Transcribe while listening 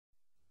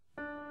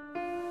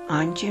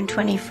On June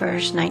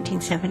 21st,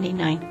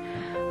 1979,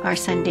 our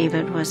son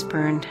David was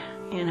burned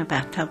in a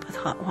bathtub with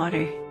hot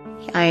water.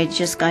 I had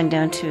just gone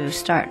down to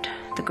start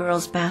the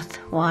girls' bath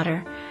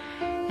water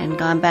and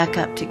gone back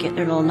up to get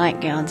their little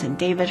nightgowns, and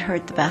David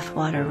heard the bath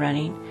water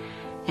running,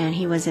 and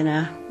he was in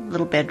a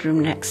little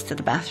bedroom next to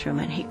the bathroom,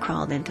 and he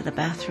crawled into the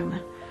bathroom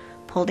and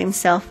pulled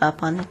himself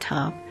up on the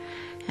tub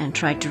and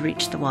tried to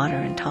reach the water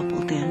and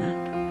toppled in,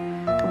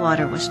 and the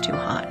water was too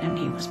hot and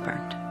he was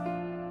burned.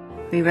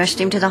 We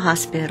rushed him to the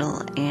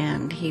hospital,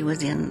 and he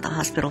was in the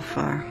hospital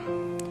for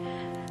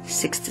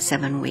 6 to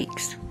 7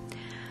 weeks.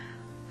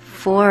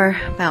 For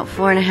about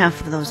 4.5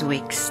 of those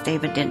weeks,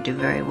 David didn't do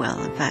very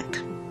well. In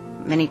fact,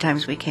 many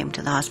times we came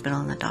to the hospital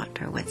and the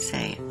doctor would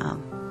say,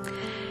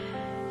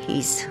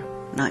 he's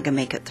not going to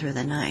make it through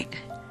the night.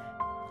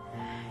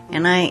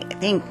 And I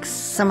think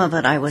some of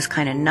it I was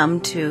kind of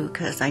numb to,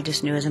 because I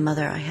just knew as a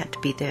mother I had to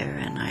be there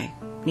and I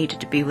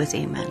needed to be with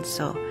him, and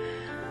so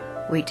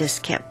we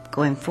just kept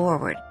going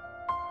forward.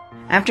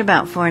 After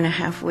about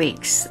 4.5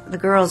 weeks, the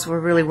girls were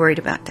really worried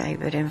about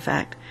David. In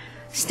fact,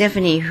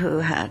 Stephanie, who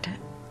had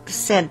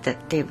said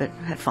that David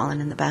had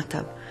fallen in the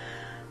bathtub,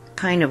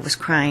 kind of was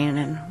crying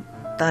and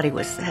thought he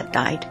had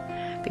died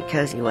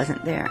because he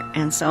wasn't there.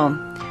 And so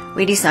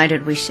we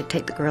decided we should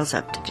take the girls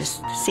up to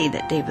just see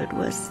that David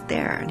was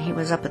there, and he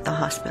was up at the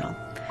hospital.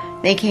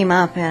 They came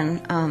up,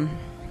 and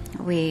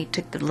we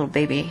took the little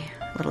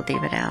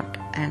David out,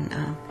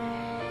 and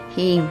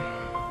he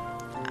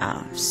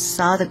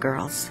saw the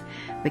girls.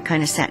 We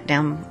kind of sat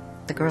down.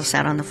 The girls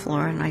sat on the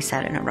floor, and I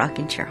sat in a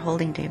rocking chair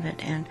holding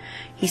David, and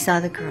he saw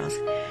the girls,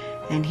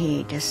 and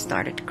he just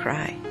started to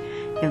cry.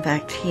 In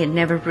fact, he had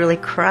never really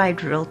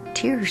cried real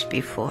tears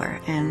before,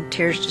 and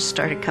tears just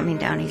started coming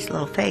down his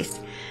little face.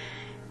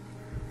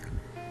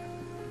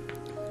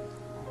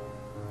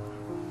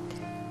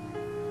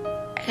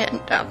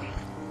 And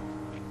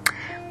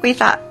we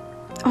thought,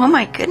 oh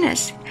my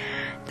goodness,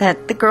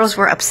 that the girls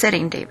were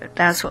upsetting David.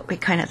 That's what we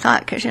kind of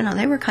thought, because,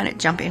 they were kind of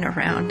jumping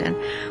around and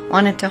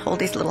wanted to hold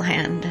his little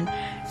hand. And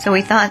so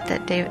we thought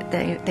that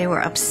they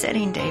were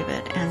upsetting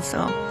David. And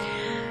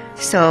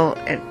so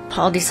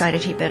Paul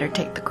decided he better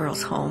take the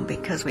girls home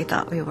because we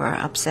thought we were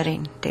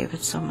upsetting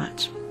David so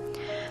much.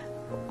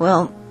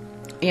 Well,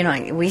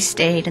 we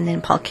stayed, and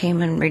then Paul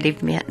came and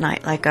relieved me at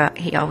night like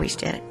he always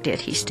did.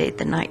 He stayed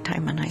the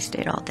nighttime, and I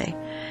stayed all day.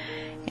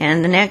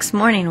 And the next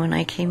morning when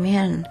I came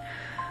in,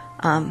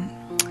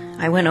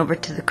 I went over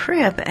to the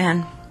crib,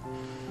 and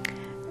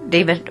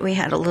David, we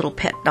had a little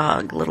pet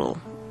dog,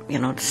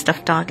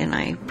 stuffed dog, and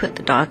I put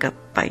the dog up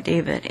by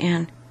David,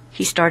 and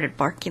he started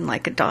barking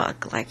like a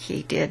dog, like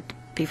he did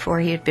before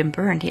he had been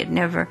burned. He had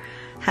never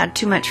had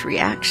too much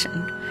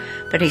reaction,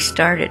 but he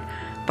started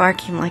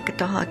barking like a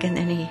dog, and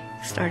then he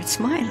started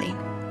smiling.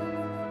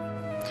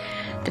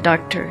 The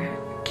doctor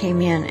came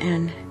in,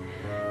 and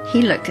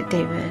he looked at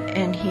David,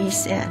 and he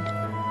said,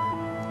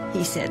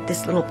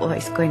 this little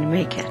boy's going to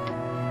make it.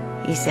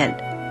 He said,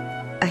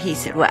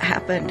 what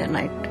happened? And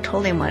I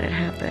told him what had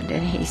happened,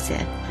 and he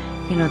said,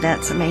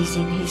 that's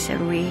amazing. He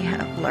said, we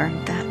have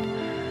learned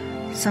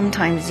that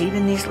sometimes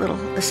even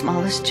the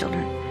smallest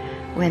children,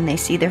 when they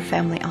see their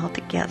family all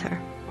together,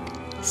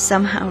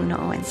 somehow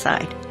know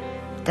inside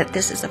that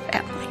this is a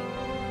family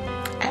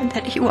and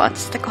that he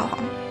wants to go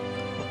home.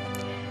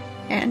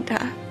 And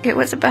it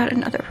was about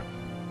another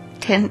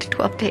 10 to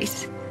 12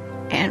 days,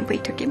 and we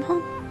took him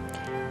home.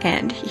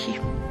 And he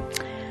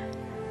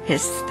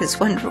is this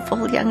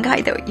wonderful young guy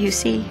that you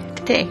see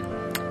today.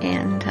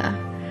 And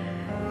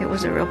it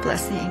was a real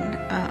blessing.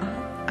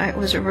 It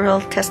was a real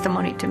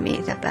testimony to me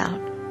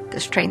about the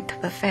strength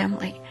of a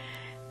family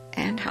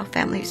and how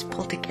families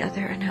pull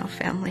together and how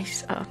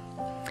families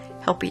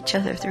help each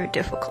other through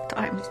difficult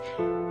times.